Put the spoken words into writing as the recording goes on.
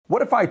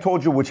What if I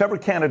told you whichever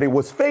candidate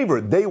was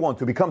favored, they want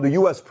to become the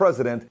U.S.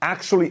 president,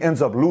 actually ends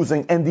up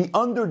losing, and the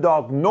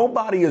underdog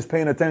nobody is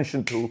paying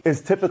attention to is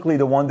typically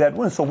the one that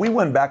wins? So we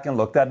went back and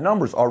looked at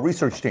numbers, our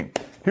research team.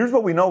 Here's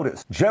what we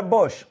noticed. Jeb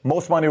Bush,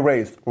 most money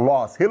raised,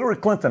 lost. Hillary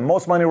Clinton,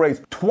 most money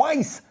raised,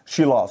 twice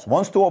she lost.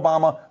 Once to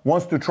Obama,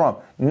 once to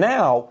Trump.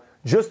 Now,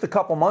 just a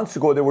couple months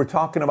ago, they were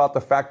talking about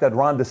the fact that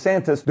Ron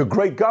DeSantis, the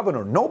great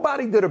governor,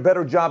 nobody did a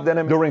better job than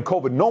him during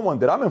COVID. No one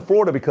did. I'm in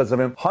Florida because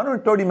of him.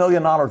 $130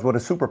 million with a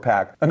super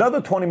PAC.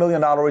 Another $20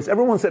 million raise.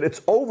 Everyone said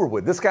it's over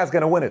with. This guy's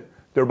going to win it.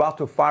 They're about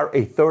to fire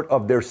a third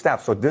of their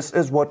staff. So this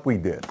is what we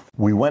did.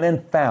 We went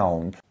and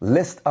found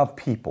list of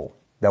people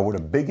that were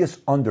the biggest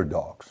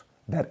underdogs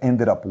that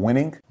ended up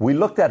winning. We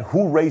looked at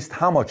who raised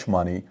how much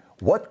money,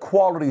 what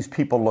qualities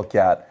people look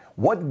at,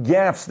 what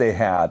gaps they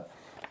had,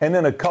 and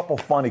then a couple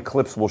funny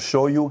clips will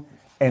show you,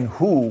 and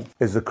who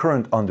is the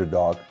current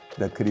underdog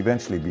that could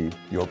eventually be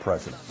your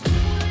president.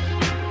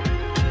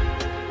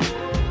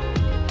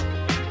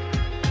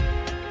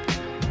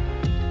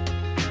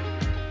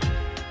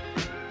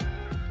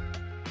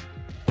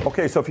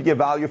 Okay, so if you get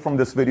value from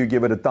this video,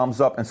 give it a thumbs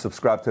up and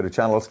subscribe to the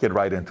channel. Let's get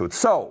right into it.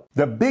 So,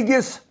 the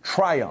biggest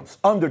triumphs,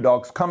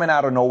 underdogs coming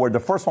out of nowhere. The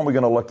first one we're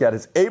going to look at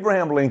is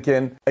Abraham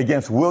Lincoln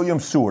against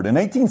William Seward. In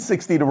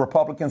 1860, the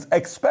Republicans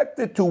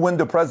expected to win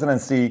the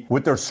presidency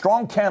with their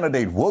strong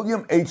candidate,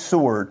 William H.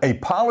 Seward, a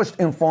polished,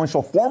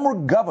 influential former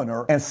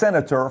governor and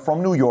senator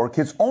from New York.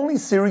 His only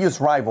serious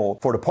rival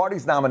for the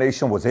party's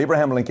nomination was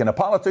Abraham Lincoln, a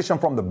politician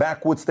from the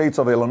backwoods states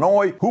of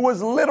Illinois, who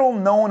was little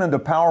known in the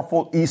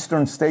powerful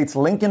eastern states.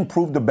 Lincoln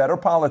proved the better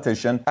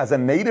politician. As a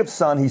native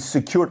son, he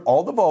secured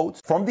all the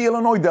votes from the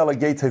Illinois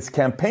delegates. His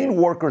campaign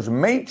workers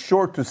made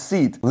sure to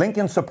seat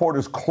Lincoln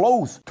supporters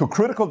close to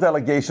critical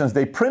delegations.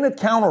 They printed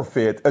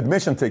counterfeit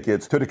admission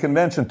tickets to the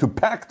convention to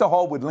pack the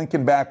hall with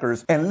Lincoln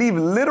backers and leave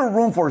little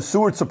room for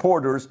Seward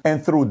supporters.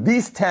 And through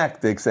these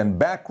tactics and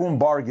backroom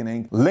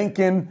bargaining,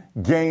 Lincoln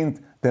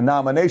gained the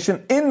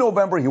nomination. In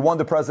November, he won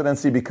the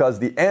presidency because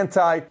the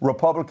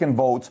anti-Republican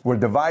votes were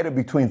divided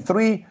between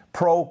three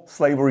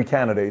pro-slavery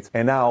candidates.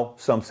 And now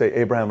some say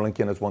Abraham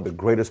Lincoln is one of the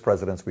greatest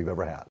presidents we've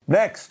ever had.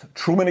 Next,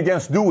 Truman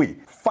against Dewey.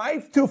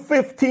 5 to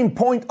 15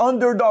 point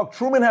underdog.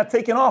 Truman had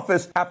taken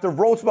office after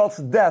Roosevelt's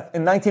death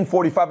in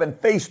 1945 and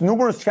faced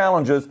numerous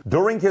challenges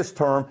during his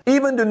term.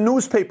 Even the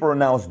newspaper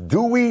announced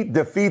Dewey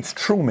defeats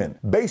Truman.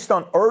 Based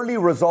on early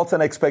results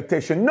and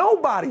expectation,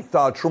 nobody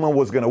thought Truman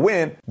was going to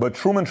win, but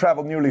Truman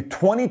traveled nearly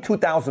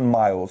 22,000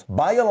 miles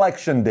by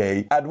election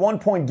day, at one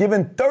point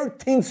given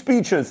 13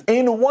 speeches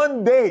in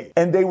one day,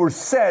 and they were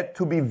said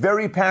to be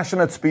very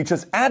passionate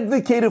speeches,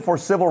 advocated for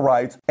civil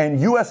rights and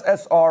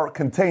USSR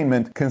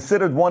containment,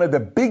 considered one of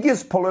the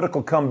biggest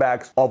political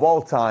comebacks of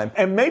all time.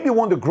 And maybe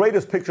one of the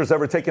greatest pictures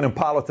ever taken in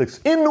politics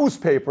in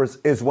newspapers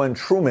is when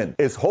Truman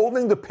is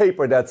holding the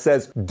paper that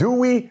says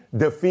Dewey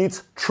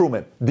defeats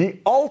Truman. The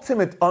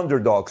ultimate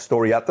underdog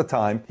story at the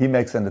time. He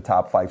makes in the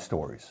top 5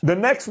 stories. The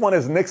next one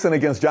is Nixon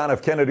against John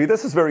F. Kennedy.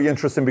 This is very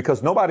interesting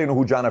because nobody knew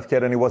who John F.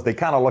 Kennedy was. They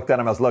kind of looked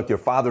at him as, look, your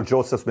father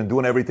Joseph's been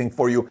doing everything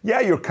for you. Yeah,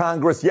 your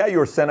Congress. Yeah,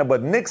 you're Senate,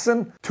 but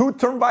Nixon,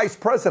 2-term vice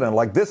president.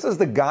 Like, this is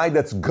the guy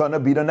that's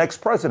gonna be the next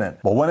president.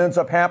 But what ends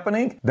up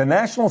happening? The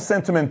national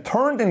sentiment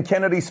turned in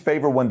Kennedy's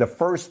favor when the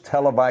first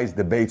televised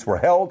debates were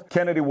held.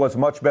 Kennedy was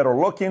much better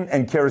looking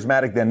and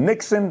charismatic than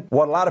Nixon.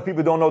 What a lot of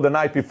people don't know, the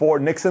night before,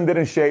 Nixon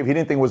didn't shave. He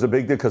didn't think it was a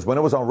big deal because when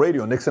it was on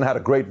radio, Nixon had a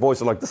great voice.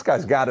 They're like, this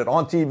guy's got it.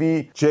 On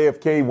TV,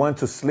 JFK went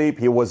to sleep.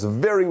 He was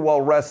very well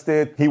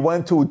rested. He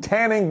went to a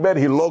tanning bed.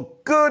 He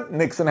looked good.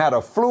 Nixon had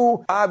a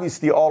flu.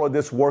 Obviously, all of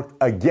this worked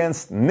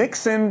against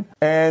Nixon.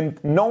 And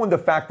knowing the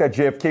fact that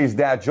JFK's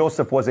dad,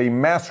 Joseph, was a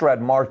master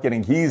at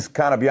marketing, he's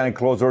kind of behind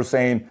closed doors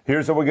saying,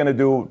 here's what we're going to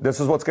do.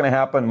 This is what's going to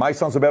happen. My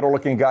son's a better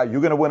looking guy.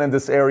 You're going to win in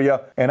this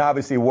area. And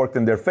obviously, it worked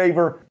in their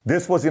favor.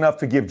 This was enough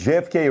to give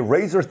JFK a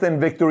razor-thin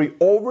victory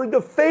over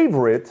the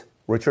favorite,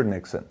 Richard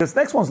Nixon. This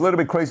next one's a little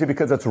bit crazy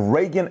because it's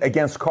Reagan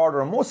against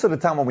Carter. And most of the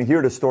time when we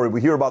hear this story, we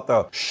hear about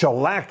the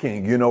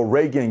shellacking,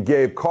 Reagan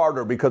gave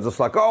Carter because it's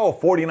like,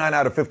 49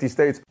 out of 50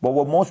 states. But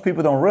what most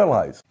people don't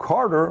realize,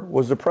 Carter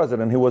was the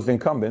president, he was the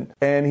incumbent,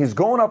 and he's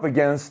going up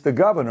against the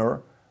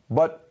governor.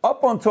 But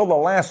up until the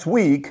last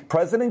week,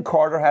 President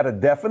Carter had a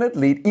definite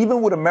lead.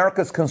 Even with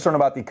America's concern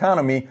about the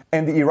economy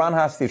and the Iran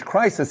hostage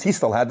crisis, he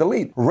still had the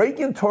lead.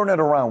 Reagan turned it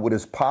around with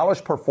his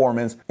polished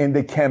performance in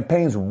the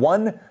campaign's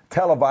one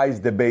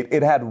televised debate.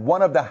 It had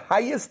one of the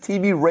highest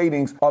TV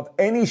ratings of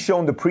any show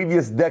in the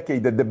previous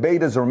decade. The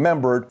debate is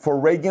remembered for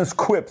Reagan's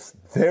quips.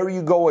 There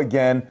you go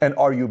again. And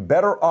are you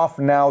better off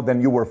now than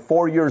you were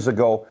 4 years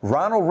ago?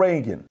 Ronald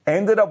Reagan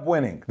ended up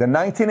winning the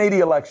 1980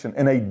 election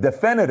in a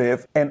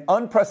definitive and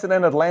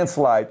unprecedented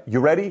landslide. You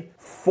ready?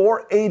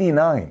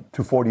 489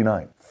 to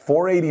 49.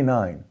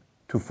 489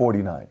 to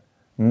 49.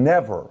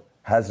 Never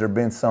has there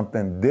been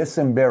something this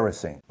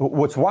embarrassing.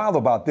 What's wild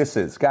about this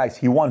is, guys,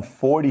 he won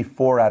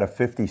 44 out of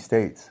 50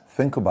 states.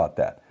 Think about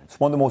that. It's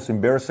one of the most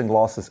embarrassing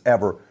losses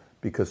ever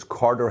because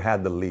Carter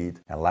had the lead,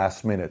 and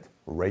last minute,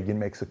 Reagan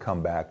makes a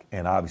comeback,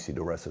 and obviously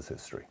the rest is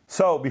history.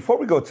 So before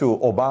we go to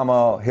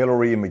Obama,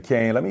 Hillary, and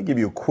McCain, let me give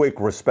you a quick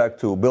respect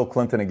to Bill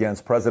Clinton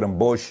against President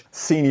Bush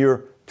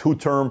Sr.,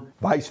 two-term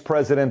vice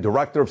president,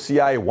 director of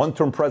CIA,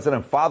 one-term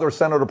president, father,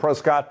 Senator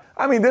Prescott.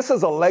 I mean, this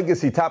is a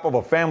legacy type of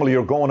a family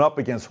you're going up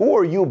against. Who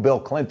are you, Bill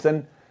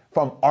Clinton,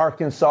 from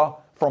Arkansas,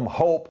 from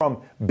Hope,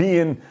 from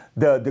being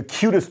the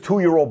cutest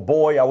 2-year-old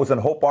boy? I was in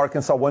Hope,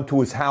 Arkansas, went to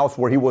his house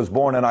where he was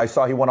born, and I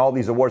saw he won all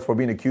these awards for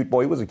being a cute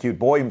boy. He was a cute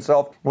boy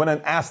himself. Went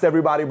and asked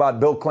everybody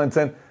about Bill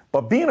Clinton.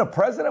 But being a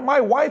president,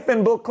 my wife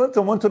and Bill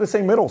Clinton went to the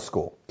same middle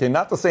school. Okay,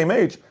 not the same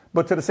age,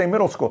 but to the same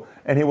middle school.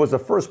 And he was the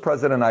first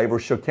president I ever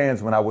shook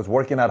hands when I was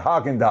working at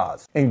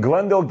Haagen-Dazs. In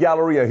Glendale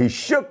Galleria, he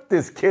shook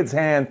this kid's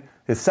hand.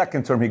 His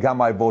second term, he got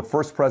my vote.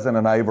 First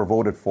president I ever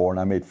voted for, and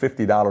I made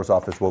 $50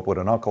 off his vote with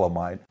an uncle of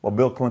mine. Well,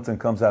 Bill Clinton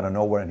comes out of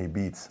nowhere and he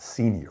beats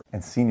Senior.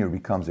 And Senior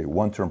becomes a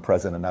one-term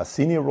president. Now,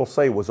 Senior will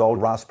say it was all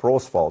Ross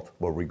Perot's fault,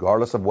 but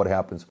regardless of what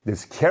happens,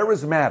 this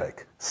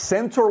charismatic,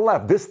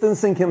 center-left,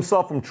 distancing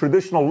himself from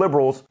traditional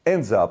liberals,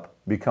 ends up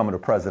becoming a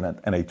president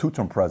and a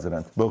two-term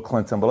president, Bill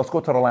Clinton. But let's go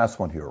to the last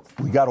one here.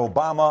 We got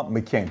Obama,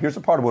 McCain. Here's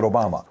the part about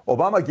Obama.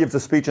 Obama gives a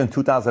speech in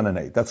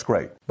 2008. That's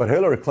great. But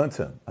Hillary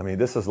Clinton, I mean,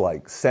 this is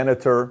like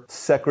senator,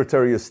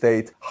 secretary of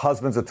state,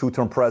 husband's a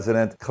two-term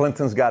president.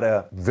 Clinton's got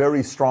a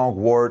very strong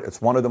word.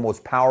 It's one of the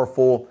most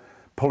powerful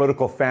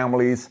political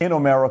families in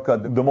America,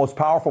 the most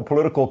powerful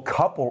political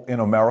couple in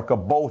America,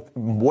 both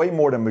way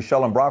more than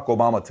Michelle and Barack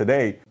Obama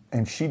today.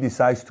 And she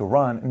decides to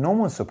run. No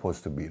one's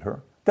supposed to beat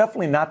her.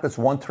 Definitely not this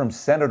one-term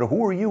senator.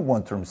 Who are you,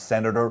 one-term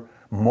senator,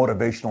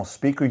 motivational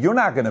speaker? You're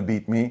not going to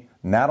beat me.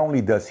 Not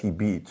only does he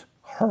beat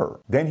her,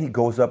 then he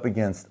goes up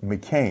against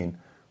McCain,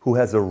 who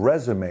has a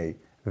resume,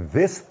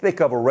 this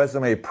thick of a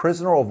resume,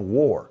 prisoner of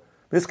war.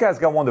 This guy's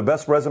got one of the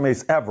best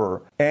resumes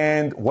ever.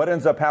 And what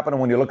ends up happening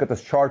when you look at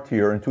this chart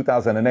here in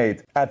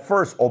 2008, at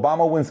first,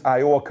 Obama wins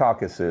Iowa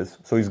caucuses,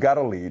 so he's got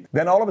a lead.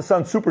 Then all of a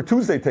sudden, Super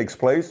Tuesday takes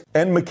place,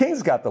 and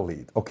McCain's got the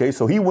lead. Okay,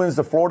 so he wins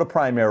the Florida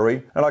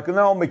primary. And like,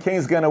 no,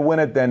 McCain's going to win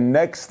it. Then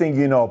next thing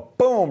you know,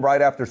 boom, right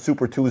after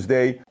Super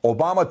Tuesday,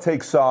 Obama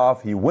takes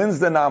off. He wins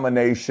the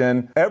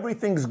nomination.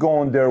 Everything's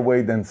going their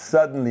way. Then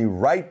suddenly,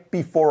 right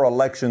before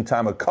election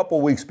time, a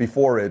couple weeks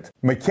before it,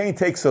 McCain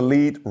takes a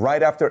lead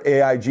right after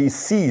AIG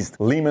seized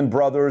Lehman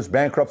Brothers,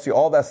 bankruptcy,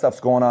 all that stuff's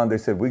going on. They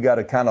said, we got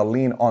to kind of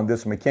lean on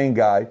this McCain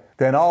guy.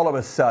 Then all of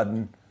a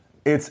sudden,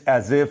 it's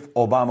as if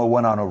Obama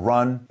went on a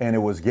run and it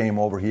was game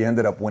over. He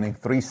ended up winning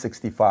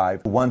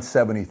 365,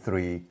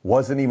 173,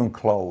 wasn't even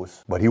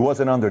close, but he was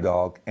an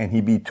underdog, and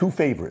he beat two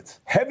favorites,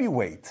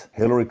 heavyweight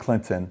Hillary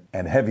Clinton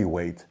and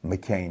heavyweight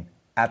McCain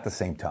at the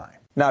same time.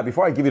 Now,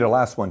 before I give you the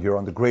last one here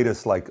on the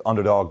greatest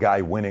underdog guy,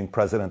 winning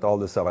president, all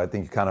this stuff, I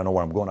think you kind of know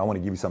where I'm going. I want to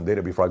give you some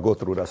data before I go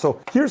through that. So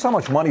here's how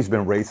much money's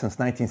been raised since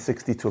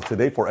 1960 till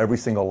today for every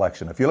single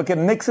election. If you look at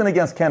Nixon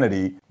against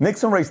Kennedy,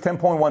 Nixon raised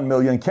 10.1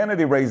 million,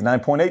 Kennedy raised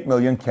 9.8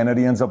 million,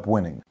 Kennedy ends up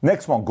winning.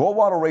 Next one,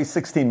 Goldwater raised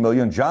 16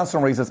 million,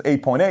 Johnson raises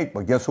 8.8,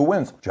 but guess who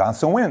wins?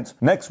 Johnson wins.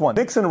 Next one,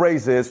 Nixon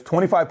raises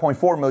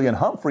 25.4 million,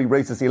 Humphrey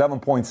raises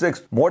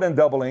 11.6, more than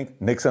doubling.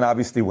 Nixon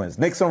obviously wins.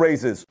 Nixon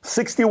raises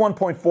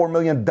 61.4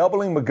 million,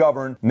 doubling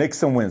McGovern.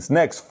 Nixon wins.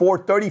 Next,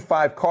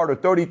 435, Carter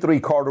 33,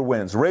 Carter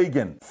wins.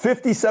 Reagan,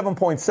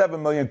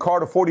 57.7 million,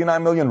 Carter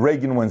 49 million,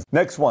 Reagan wins.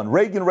 Next one,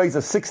 Reagan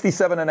raises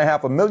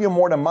 67.5, a million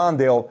more than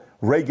Mondale,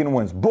 Reagan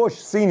wins. Bush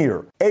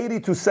Sr., 80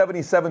 to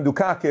 77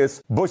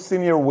 Dukakis, Bush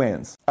Sr.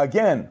 wins.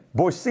 Again,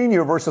 Bush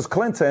Sr. versus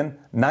Clinton,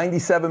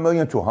 97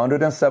 million to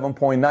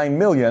 107.9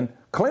 million,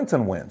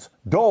 Clinton wins.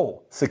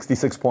 Dole,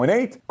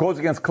 66.8, goes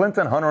against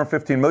Clinton,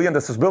 115 million.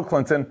 This is Bill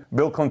Clinton.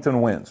 Bill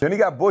Clinton wins. Then you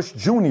got Bush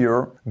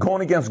Jr.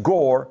 going against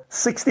Gore,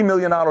 $60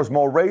 million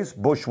more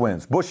raised. Bush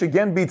wins. Bush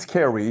again beats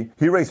Kerry.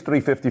 He raised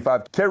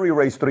 355. Kerry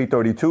raised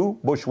 332.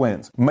 Bush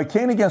wins.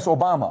 McCain against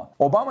Obama.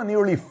 Obama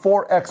nearly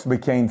 4x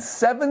McCain,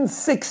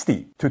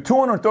 760 to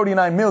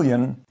 239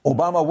 million.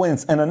 Obama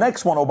wins. And the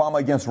next one, Obama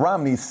against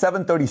Romney,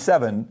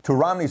 737 to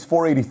Romney's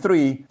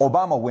 483.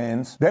 Obama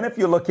wins. Then if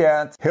you look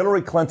at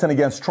Hillary Clinton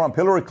against Trump,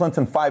 Hillary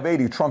Clinton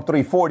 580, Trump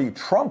 340,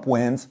 Trump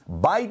wins.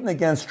 Biden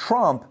against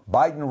Trump,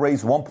 Biden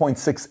raised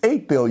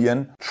 1.68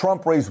 billion,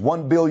 Trump raised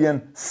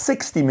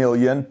 1.06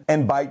 billion,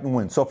 and Biden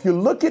wins. So if you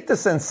look at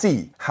this and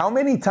see how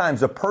many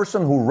times a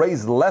person who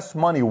raised less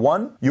money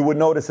won, you would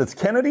notice it's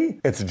Kennedy,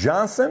 it's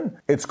Johnson,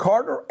 it's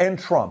Carter, and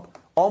Trump.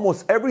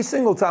 Almost every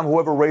single time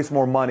whoever raised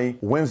more money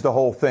wins the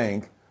whole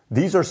thing.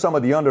 These are some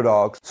of the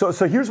underdogs. So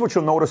here's what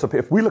you'll notice.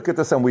 If we look at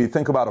this and we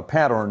think about a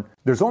pattern,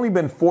 there's only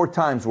been 4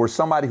 times where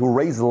somebody who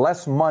raised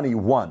less money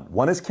won.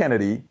 One is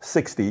Kennedy,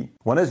 60.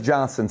 One is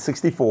Johnson,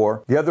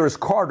 64. The other is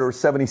Carter,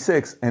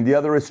 76. And the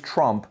other is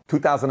Trump,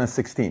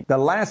 2016. The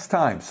last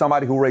time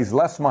somebody who raised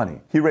less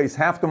money, he raised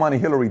half the money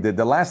Hillary did.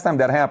 The last time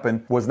that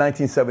happened was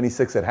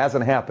 1976. It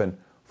hasn't happened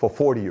for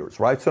 40 years,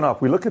 right? So now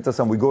if we look at this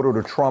and we go to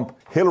the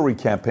Trump-Hillary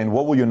campaign,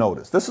 what will you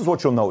notice? This is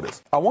what you'll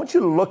notice. I want you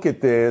to look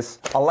at this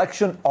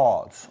election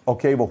odds,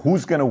 okay, well,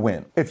 who's going to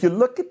win? If you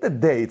look at the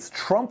dates,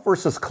 Trump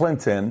versus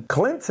Clinton,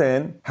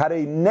 Clinton had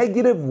a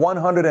negative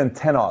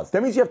 110 odds.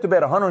 That means you have to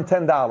bet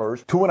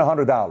 $110 to win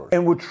 $100.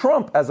 And with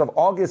Trump, as of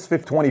August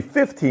 5th,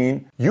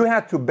 2015, you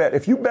had to bet,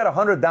 if you bet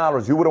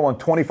 $100, you would have won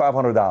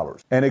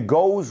 $2,500. And it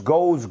goes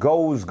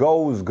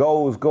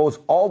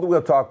all the way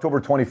up to October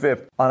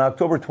 25th. On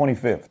October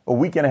 25th, a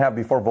week and a half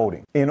before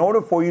voting, in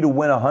order for you to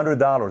win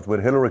 $100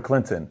 with Hillary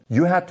Clinton,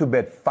 you had to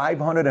bet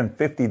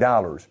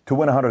 $550 to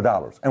win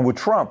 $100. And with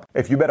Trump,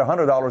 if you bet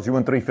 $100, you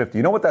win $350.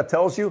 You know what that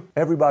tells you?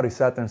 Everybody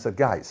sat there and said,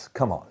 guys,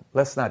 come on,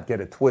 let's not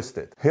get it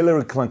twisted.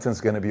 Hillary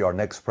Clinton's going to be our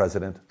next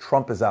president.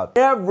 Trump is out.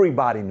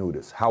 Everybody knew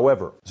this.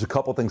 However, there's a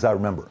couple things I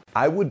remember.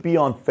 I would be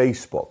on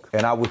Facebook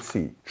and I would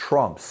see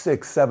Trump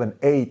 6, 7,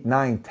 8,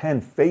 9,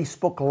 10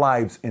 Facebook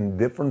Lives in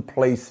different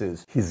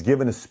places. He's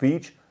given a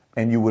speech,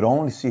 and you would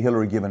only see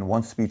Hillary giving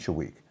one speech a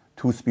week,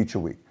 two speeches a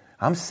week.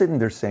 I'm sitting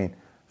there saying,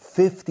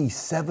 50,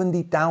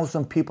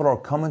 70,000 people are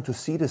coming to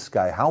see this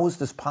guy. How is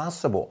this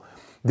possible?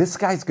 This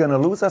guy's going to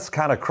lose. That's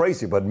kind of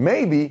crazy. But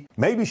maybe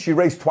she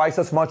raised twice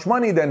as much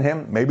money than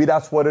him. Maybe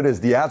that's what it is.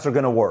 The ads are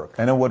going to work.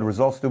 And then what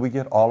results do we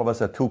get? All of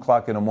us at 2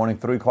 o'clock in the morning,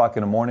 3 o'clock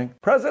in the morning.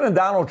 President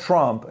Donald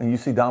Trump, and you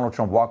see Donald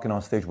Trump walking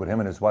on stage with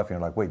him and his wife, and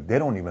you're like, wait, they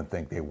don't even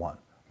think they won.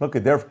 Look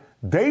at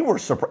they were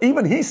surprised.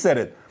 Even he said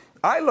it.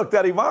 I looked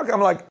at Ivanka, I'm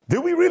like,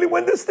 did we really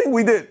win this thing?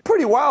 We did.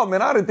 Pretty wild,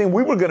 man. I didn't think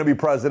we were going to be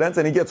presidents,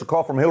 and he gets a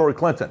call from Hillary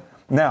Clinton.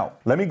 Now,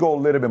 let me go a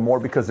little bit more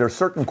because there are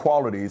certain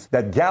qualities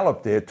that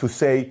Gallup did to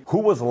say who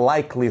was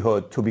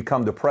likelihood to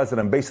become the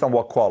president based on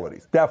what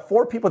qualities. There are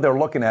 4 people they're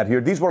looking at here.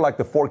 These were like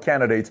the 4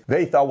 candidates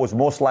they thought was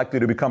most likely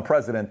to become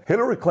president: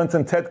 Hillary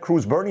Clinton, Ted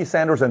Cruz, Bernie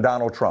Sanders, and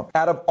Donald Trump.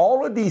 Out of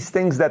all of these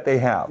things that they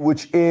have,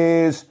 which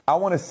is, I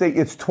want to say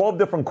it's 12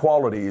 different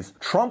qualities,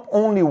 Trump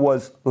only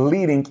was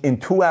leading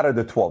in 2 out of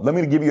the 12. Let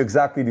me give you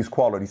exactly these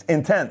qualities.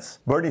 Intense.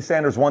 Bernie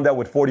Sanders won that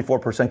with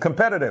 44%.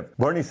 Competitive.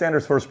 Bernie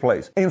Sanders first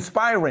place.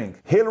 Inspiring.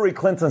 Hillary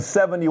Clinton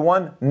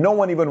 71, no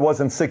one even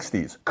was in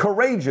 60s.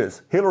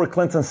 Courageous, Hillary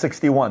Clinton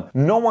 61,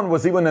 no one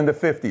was even in the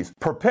 50s.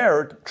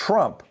 Prepared,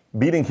 Trump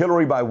beating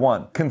Hillary by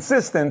 1.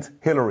 Consistent,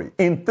 Hillary.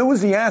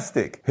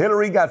 Enthusiastic,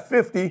 Hillary got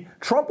 50,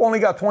 Trump only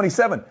got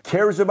 27.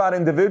 Cares about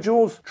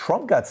individuals,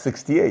 Trump got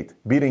 68,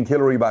 beating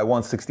Hillary by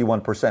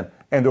 161%.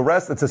 And the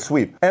rest, it's a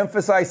sweep.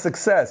 Emphasize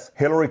success,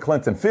 Hillary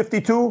Clinton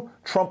 52,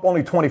 Trump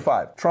only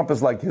 25. Trump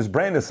is like, his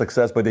brand is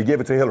success, but they gave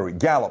it to Hillary.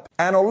 Gallup.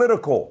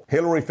 Analytical,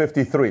 Hillary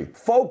 53.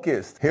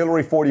 Focused,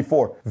 Hillary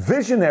 44.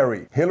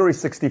 Visionary, Hillary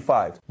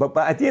 65. But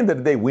at the end of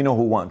the day, we know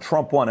who won.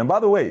 Trump won. And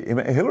by the way,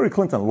 Hillary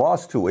Clinton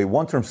lost to a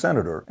one-term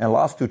senator and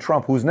lost to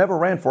Trump, who's never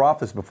ran for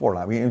office before.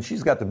 I mean, and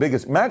she's got the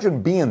biggest,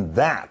 imagine being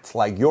that,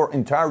 like your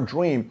entire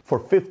dream for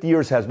 50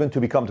 years has been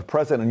to become the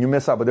president and you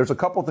miss out. But there's a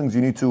couple things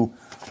you need to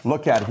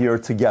look at here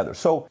together.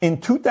 So in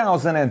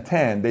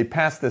 2010, they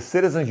passed the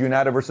Citizens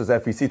United versus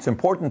FEC. It's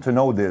important to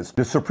know this.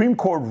 The Supreme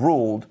Court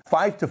ruled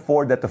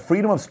 5-4 that the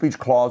freedom of speech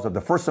clause of the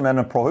First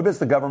Amendment prohibits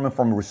the government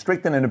from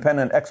restricting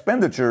independent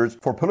expenditures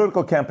for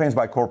political campaigns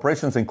by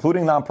corporations,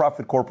 including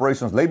nonprofit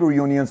corporations, labor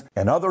unions,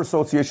 and other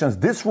associations.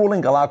 This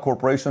ruling allowed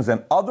corporations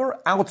and other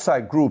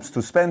outside groups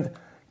to spend,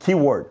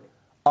 keyword,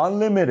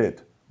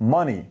 unlimited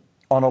money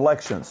on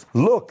elections.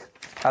 Look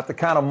at the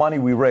kind of money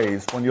we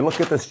raised. When you look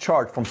at this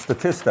chart from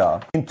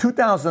Statista, in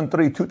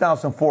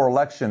 2003-2004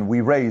 election,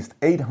 we raised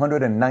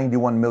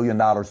 $891 million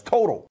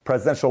total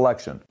presidential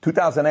election.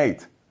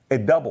 2008,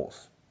 it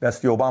doubles. That's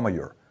the Obama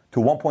year. To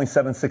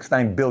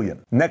 1.769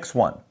 billion. Next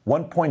one,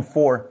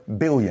 1.4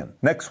 billion.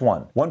 Next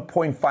one,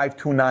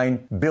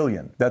 1.529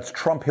 billion. That's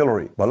Trump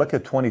Hillary. But look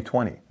at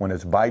 2020, when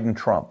it's Biden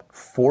Trump,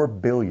 $4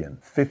 billion,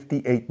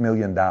 $58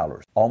 million.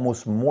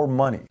 Almost more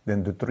money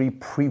than the 3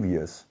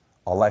 previous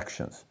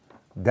elections.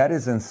 That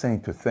is insane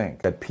to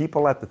think that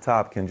people at the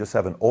top can just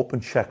have an open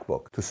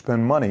checkbook to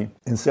spend money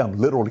and say, I'm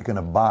literally going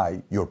to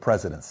buy your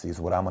presidency is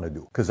what I'm going to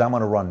do. Because I'm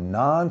going to run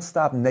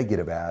nonstop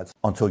negative ads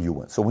until you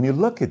win. So when you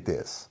look at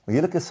this, when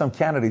you look at some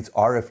candidates,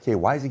 RFK,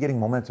 why is he getting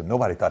momentum?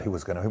 Nobody thought he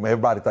was going to.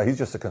 Everybody thought he's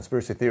just a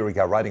conspiracy theory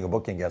guy writing a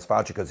book against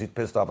Fauci because he's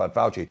pissed off at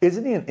Fauci.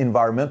 Isn't he an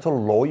environmental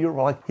lawyer?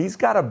 Like, he's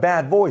got a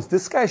bad voice.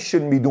 This guy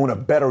shouldn't be doing a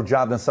better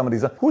job than some of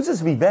these. Who's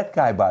this Vivek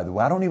guy, by the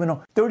way? I don't even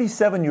know.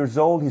 37 years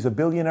old. He's a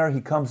billionaire. He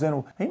comes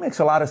in. He makes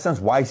a lot of sense.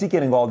 Why is he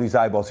getting all these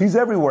eyeballs? He's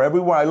everywhere.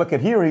 Everywhere I look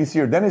at here, he's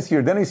here. Then he's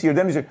here. Then he's here.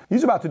 Then he's here.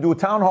 He's about to do a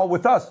town hall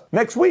with us.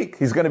 Next week,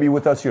 he's going to be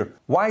with us here.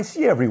 Why is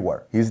he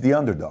everywhere? He's the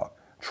underdog.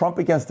 Trump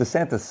against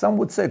DeSantis. Some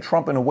would say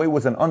Trump in a way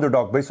was an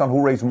underdog based on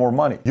who raised more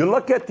money. You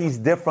look at these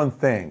different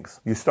things,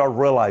 you start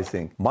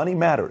realizing money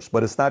matters,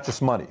 but it's not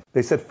just money.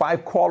 They said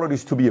 5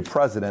 qualities to be a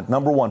president.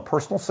 Number 1,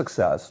 personal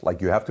success, like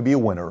you have to be a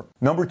winner.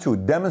 Number 2,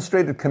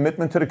 demonstrated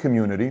commitment to the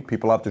community.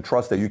 People have to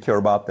trust that you care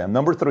about them.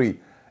 Number 3,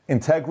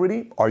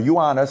 integrity. Are you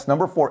honest?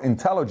 Number 4,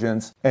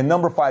 intelligence. And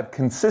number 5,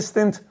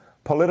 consistent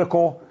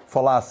political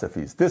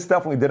philosophies. This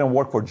definitely didn't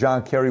work for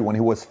John Kerry when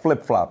he was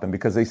flip-flopping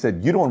because they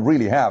said you don't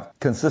really have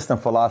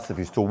consistent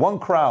philosophies. To one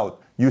crowd,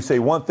 you say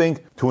one thing.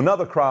 To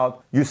another crowd,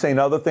 you say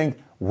another thing.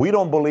 We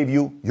don't believe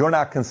you. You're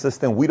not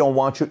consistent. We don't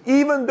want you,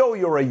 even though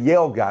you're a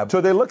Yale guy.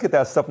 So they look at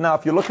that stuff. Now,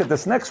 if you look at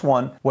this next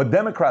one, what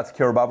Democrats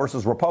care about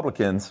versus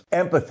Republicans,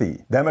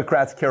 empathy.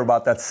 Democrats care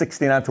about that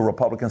 69 to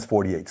Republicans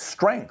 48.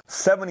 Strength,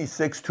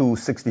 76 to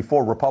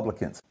 64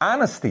 Republicans.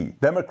 Honesty,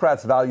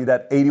 Democrats value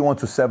that 81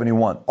 to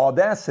 71.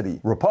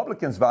 Audacity,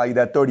 Republicans value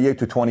that 38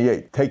 to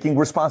 28. Taking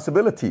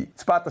responsibility,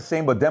 it's about the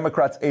same, but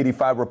Democrats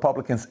 85,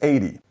 Republicans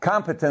 80.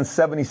 Competence,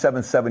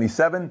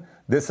 77-77.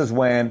 This is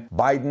when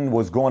Biden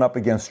was going up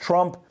against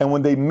Trump. And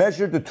when they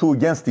measured the two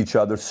against each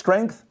other,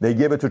 strength, they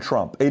give it to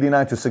Trump,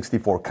 89 to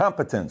 64.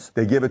 Competence,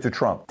 they give it to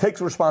Trump. Takes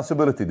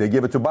responsibility, they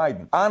give it to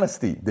Biden.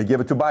 Honesty, they give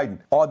it to Biden.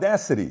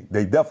 Audacity,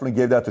 they definitely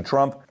gave that to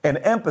Trump. And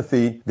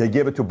empathy, they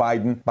give it to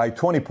Biden by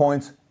 20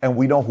 points. And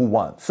we know who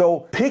won.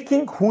 So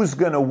picking who's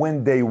going to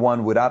win day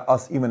one without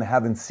us even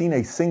having seen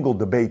a single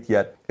debate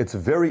yet, it's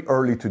very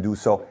early to do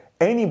so.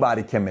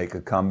 Anybody can make a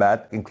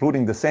comeback,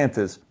 including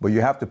DeSantis, but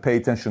you have to pay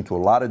attention to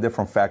a lot of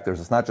different factors.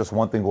 It's not just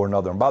one thing or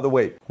another. And by the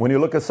way, when you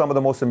look at some of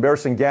the most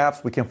embarrassing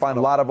gaffes, we can find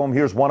a lot of them.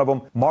 Here's one of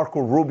them. Marco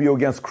Rubio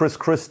against Chris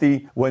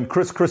Christie. When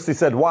Chris Christie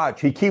said,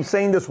 watch, he keeps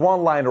saying this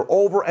one-liner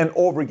over and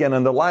over again.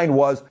 And the line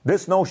was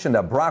this notion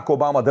that Barack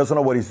Obama doesn't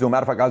know what he's doing.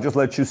 Matter of fact, I'll just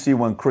let you see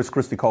when Chris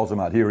Christie calls him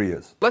out. Here he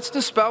is. Let's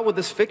dispel with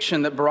this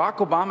fiction that Barack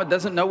Obama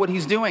doesn't know what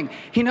he's doing.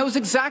 He knows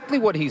exactly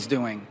what he's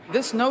doing.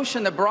 This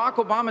notion that Barack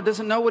Obama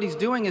doesn't know what he's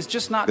doing is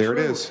just not true.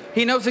 There it is.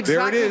 He knows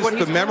exactly there it is, what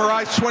he's the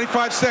memorized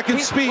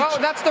 25-second speech. Well,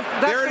 that's the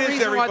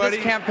reason why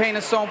this campaign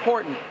is so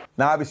important.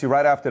 Now, obviously,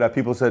 right after that,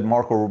 people said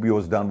Marco Rubio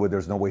is done with.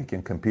 There's no way he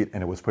can compete,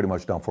 and it was pretty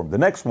much done for him. The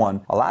next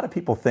one, a lot of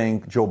people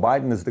think Joe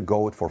Biden is the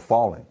GOAT for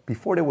falling.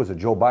 Before there was a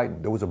Joe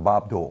Biden, there was a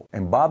Bob Dole.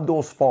 And Bob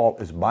Dole's fall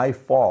is by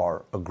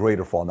far a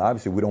greater fall. Now,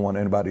 obviously, we don't want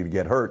anybody to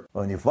get hurt.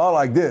 When you fall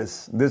like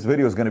this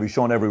video is going to be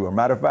shown everywhere.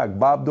 Matter of fact,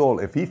 Bob Dole,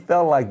 if he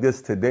fell like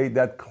this today,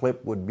 that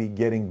clip would be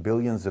getting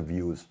billions of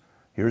views.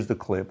 Here's the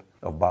clip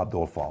of Bob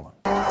Dole falling.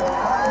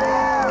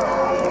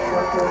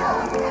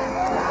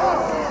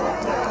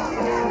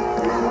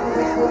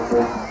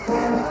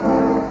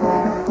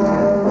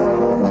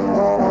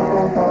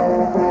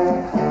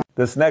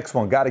 This next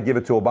one, got to give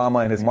it to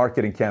Obama and his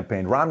marketing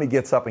campaign. Romney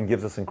gets up and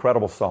gives this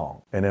incredible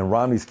song. And then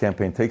Romney's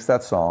campaign takes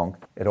that song,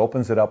 it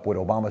opens it up with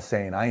Obama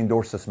saying, I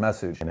endorse this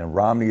message. And then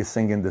Romney is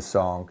singing this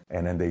song.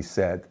 And then they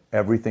said,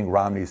 everything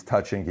Romney is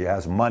touching, he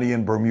has money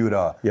in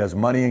Bermuda, he has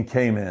money in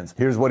Caymans.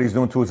 Here's what he's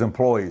doing to his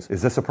employees.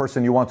 Is this a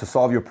person you want to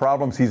solve your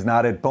problems? He's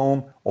not it.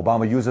 Boom.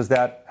 Obama uses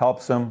that,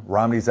 helps him.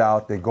 Romney's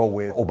out. They go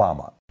with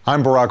Obama.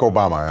 I'm Barack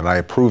Obama, and I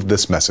approve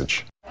this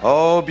message.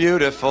 Oh,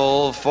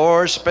 beautiful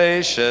for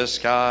spacious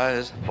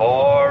skies,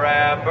 for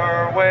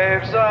amber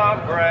waves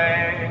of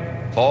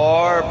grain,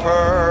 for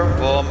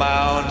purple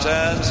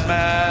mountains'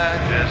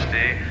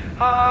 majesty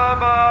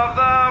above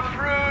the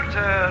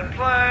fruited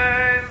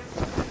plain.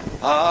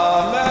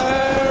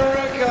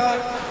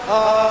 America,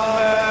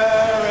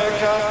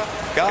 America,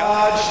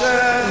 God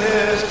shed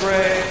his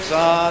grace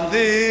on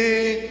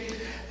thee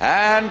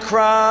and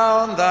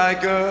crown thy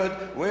good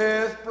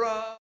with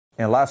broad.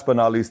 And last but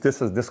not least,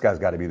 this guy's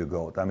got to be the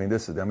GOAT. I mean,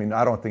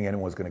 I don't think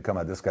anyone's going to come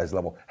at this guy's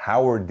level.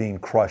 Howard Dean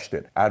crushed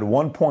it. At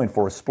one point,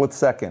 for a split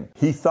second,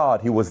 he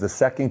thought he was the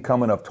second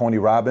coming of Tony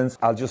Robbins.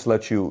 I'll just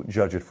let you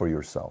judge it for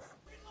yourself.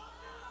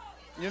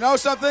 You know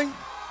something?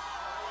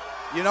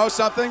 You know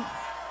something?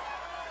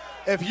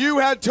 If you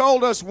had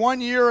told us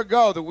 1 year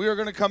ago that we were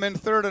going to come in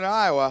third in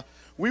Iowa,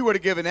 we would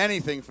have given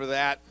anything for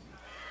that.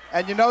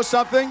 And you know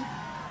something?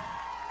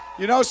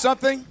 You know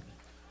something?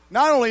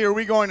 Not only are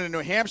we going to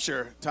New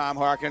Hampshire, Tom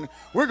Harkin,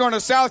 we're going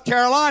to South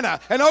Carolina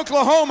and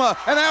Oklahoma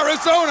and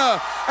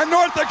Arizona and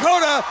North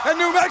Dakota and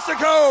New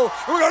Mexico.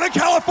 And we're going to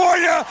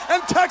California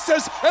and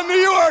Texas and New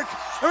York.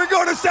 And we're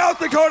going to South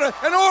Dakota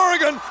and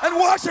Oregon and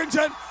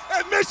Washington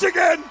and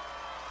Michigan.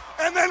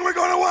 And then we're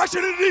going to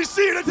Washington,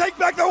 D.C. to take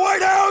back the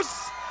White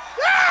House.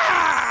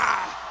 Yeah!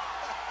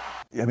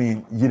 I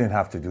mean, you didn't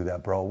have to do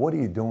that, bro. What are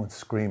you doing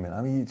screaming?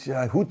 I mean,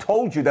 who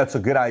told you that's a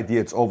good idea?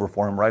 It's over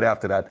for him right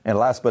after that. And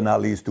last but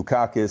not least,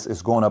 Dukakis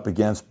is going up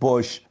against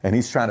Bush, and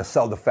he's trying to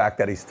sell the fact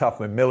that he's tough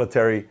with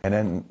military. And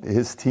then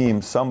his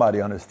team,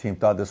 somebody on his team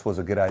thought this was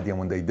a good idea.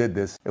 When they did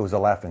this, it was a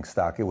laughing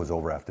stock. It was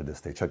over after this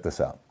day. Check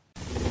this out.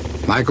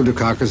 Michael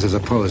Dukakis has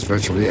opposed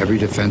virtually every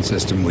defense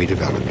system we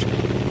developed.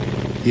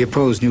 He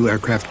opposed new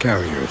aircraft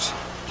carriers.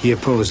 He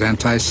opposed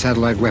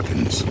anti-satellite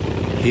weapons.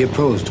 He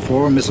opposed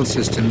 4 missile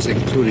systems,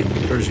 including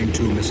Pershing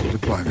II missile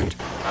deployment.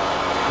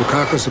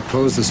 Dukakis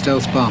opposed the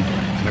stealth bomber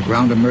and a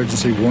ground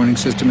emergency warning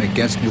system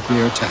against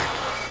nuclear attack.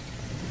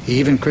 He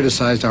even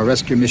criticized our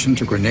rescue mission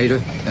to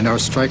Grenada and our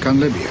strike on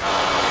Libya.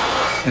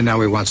 And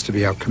now he wants to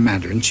be our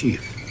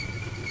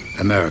commander-in-chief.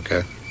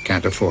 America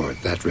can't afford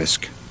that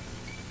risk.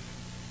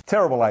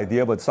 Terrible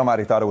idea, but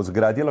somebody thought it was a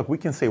good idea. Look, we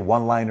can say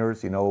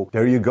one-liners,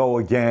 there you go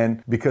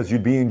again, because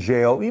you'd be in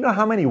jail. You know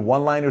how many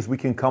one-liners we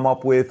can come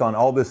up with on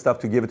all this stuff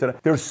to give it to them?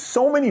 There's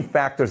so many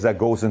factors that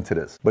goes into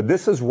this. But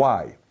this is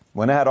why.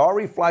 When I had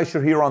Ari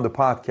Fleischer here on the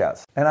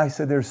podcast, and I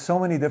said, there's so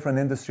many different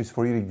industries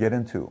for you to get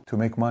into to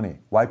make money.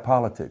 Why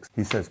politics?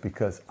 He says,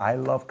 because I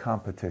love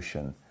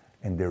competition,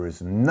 and there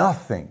is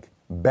nothing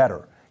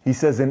better. He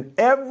says in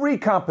every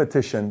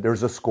competition,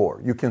 there's a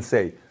score. You can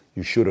say,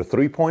 you shoot a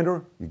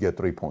three-pointer, you get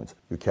 3 points.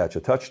 You catch a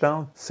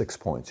touchdown, 6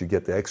 points. You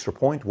get the extra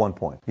point, 1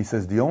 point. He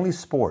says the only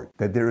sport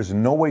that there is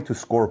no way to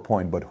score a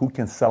point, but who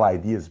can sell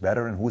ideas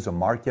better and who's a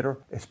marketer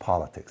is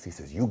politics. He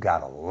says you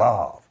gotta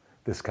love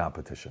this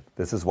competition.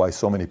 This is why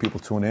so many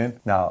people tune in.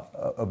 Now,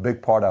 a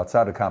big part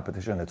outside of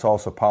competition, it's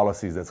also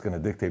policies that's gonna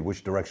dictate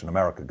which direction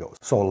America goes.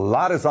 So a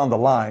lot is on the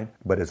line,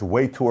 but it's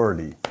way too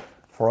early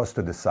for us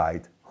to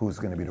decide who's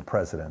going to be the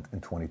president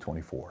in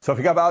 2024. So if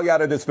you got value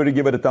out of this video,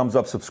 give it a thumbs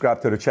up, subscribe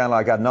to the channel.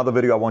 I got another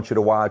video I want you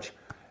to watch,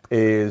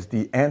 is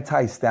the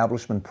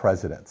anti-establishment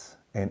presidents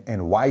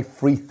and why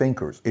free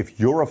thinkers. If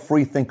you're a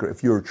free thinker,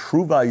 if you're a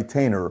true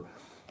valuetainer,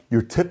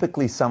 you're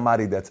typically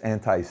somebody that's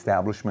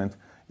anti-establishment.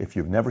 If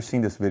you've never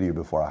seen this video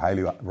before, I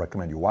highly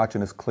recommend you watching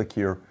this. Click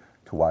here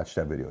to watch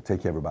that video.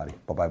 Take care, everybody.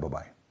 Bye-bye,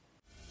 bye-bye.